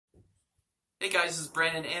Hey guys, this is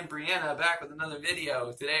Brandon and Brianna back with another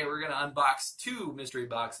video. Today we're going to unbox 2 mystery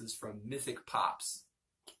boxes from Mythic Pops.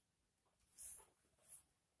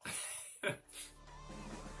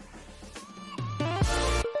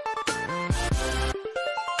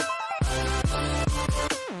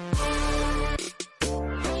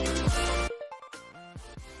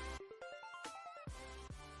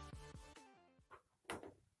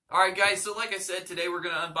 Alright guys, so like I said, today we're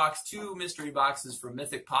going to unbox 2 mystery boxes from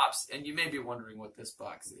Mythic Pops, and you may be wondering what this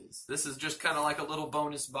box is. This is just kind of like a little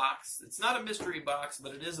bonus box. It's not a mystery box,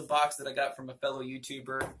 but it is a box that I got from a fellow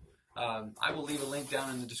YouTuber. I will leave a link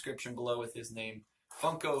down in the description below with his name,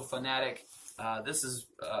 Funko Fanatic. This is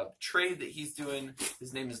a trade that he's doing.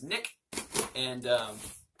 His name is Nick, and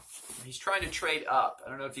he's trying to trade up. I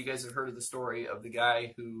don't know if you guys have heard of the story of the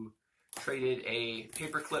guy who traded a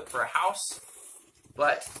paperclip for a house.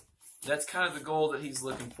 But that's kind of the goal that he's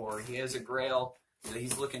looking for. He has a grail that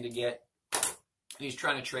he's looking to get, and he's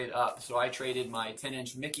trying to trade up. So I traded my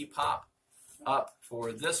 10-inch Mickey Pop up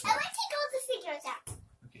for this one. I want to take all the figures out.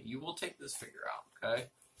 Okay, you will take this figure out, okay?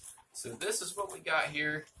 So this is what we got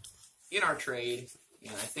here in our trade,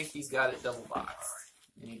 and I think he's got it double boxed,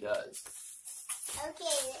 and he does.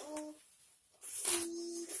 Okay, let me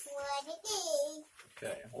see what it is.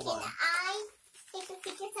 Okay, hold on. Can I take the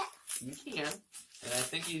figures out? You can. And I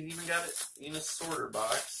think you even got it in a sorter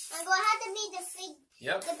box. I'm going to have to be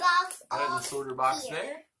Yep. the box Got it in the sorter box here.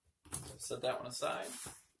 there. Set that one aside.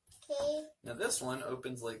 Okay. Now this one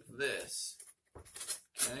opens like this.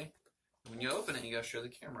 Okay. When you open it, you gotta show the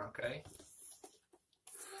camera. Okay.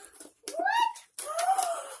 What?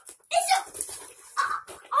 It's a...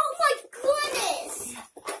 Oh my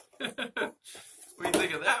goodness! What do you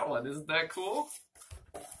think of that one? Isn't that cool?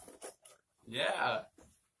 Yeah.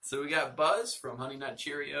 So we got Buzz from Honey Nut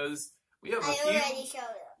Cheerios. We have a few. I already showed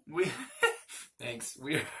them. Thanks.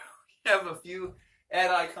 We have a few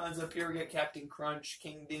ad icons up here. We got Captain Crunch,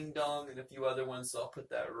 King Ding Dong, and a few other ones. So I'll put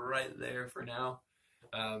that right there for now.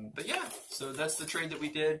 But yeah, so that's the trade that we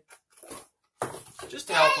did, just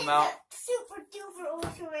to help them out. Super duper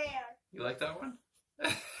ultra rare. You like that one?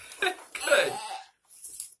 Good.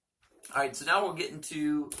 Alright, so now we'll get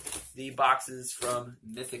into the boxes from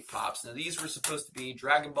Mythic Pops. Now these were supposed to be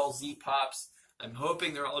Dragon Ball Z Pops. I'm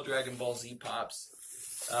hoping they're all Dragon Ball Z Pops.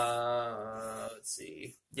 Let's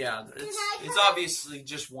see. Yeah, it's obviously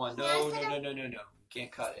just one. No. You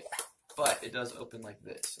can't cut it. But it does open like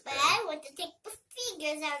this. Okay? But I want to take the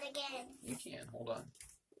figures out again. You can. Hold on.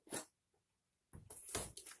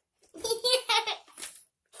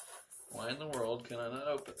 Why in the world can I not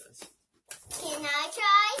open this? Can I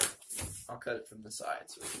try? I'll cut it from the side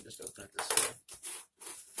so we can just open it this way.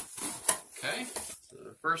 Okay, so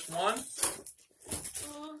the first one.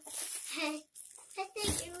 I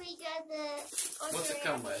think we got the... What's it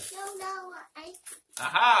come with? No,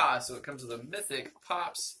 Aha! So it comes with a Mythic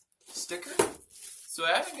Pops sticker. So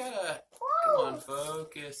I haven't got a... Whoa. Come on,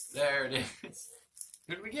 focus. There it is.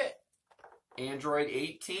 Who did we get? Android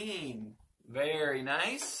 18. Very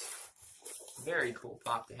nice. Very cool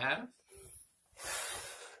pop to have.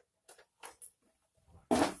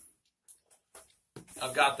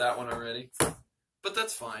 I've got that one already, but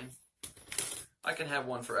that's fine. I can have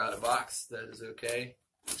one for out of box. That is okay.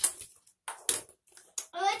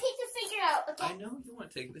 I want to take the figure out, okay? I know you want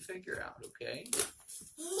to take the figure out, okay?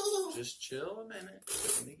 Just chill a minute.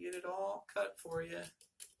 Let me get it all cut for you.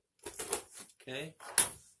 Okay?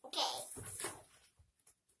 Okay.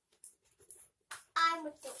 I'm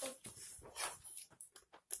with the...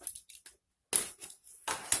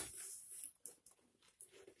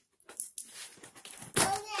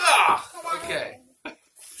 Okay.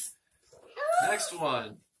 Next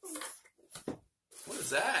one. What is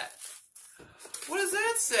that? What does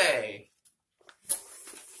that say?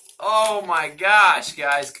 Oh my gosh,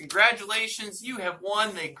 guys. Congratulations. You have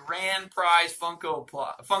won the grand prize Funko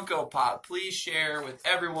Pop. Please share with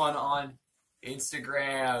everyone on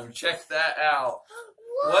Instagram. Check that out.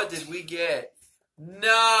 What did we get?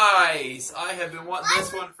 Nice. I have been wanting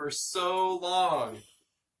this one for so long.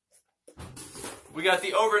 We got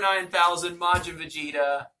the over 9,000 Majin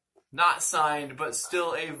Vegeta, not signed, but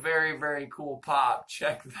still a very, very cool pop.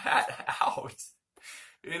 Check that out.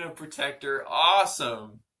 In a protector.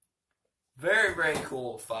 Awesome. Very, very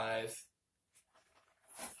cool, 5.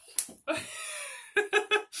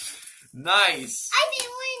 Nice. I've been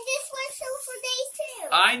wearing this one for days too.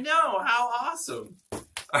 I know. How awesome.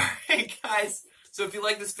 Alright, guys. So if you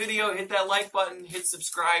like this video, hit that like button, hit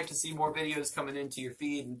subscribe to see more videos coming into your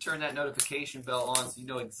feed, and turn that notification bell on so you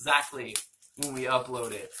know exactly when we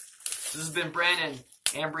upload it. This has been Brandon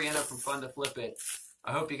and Brianna from Fun to Flip It.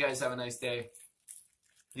 I hope you guys have a nice day.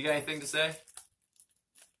 You got anything to say?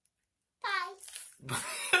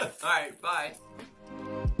 Alright, bye.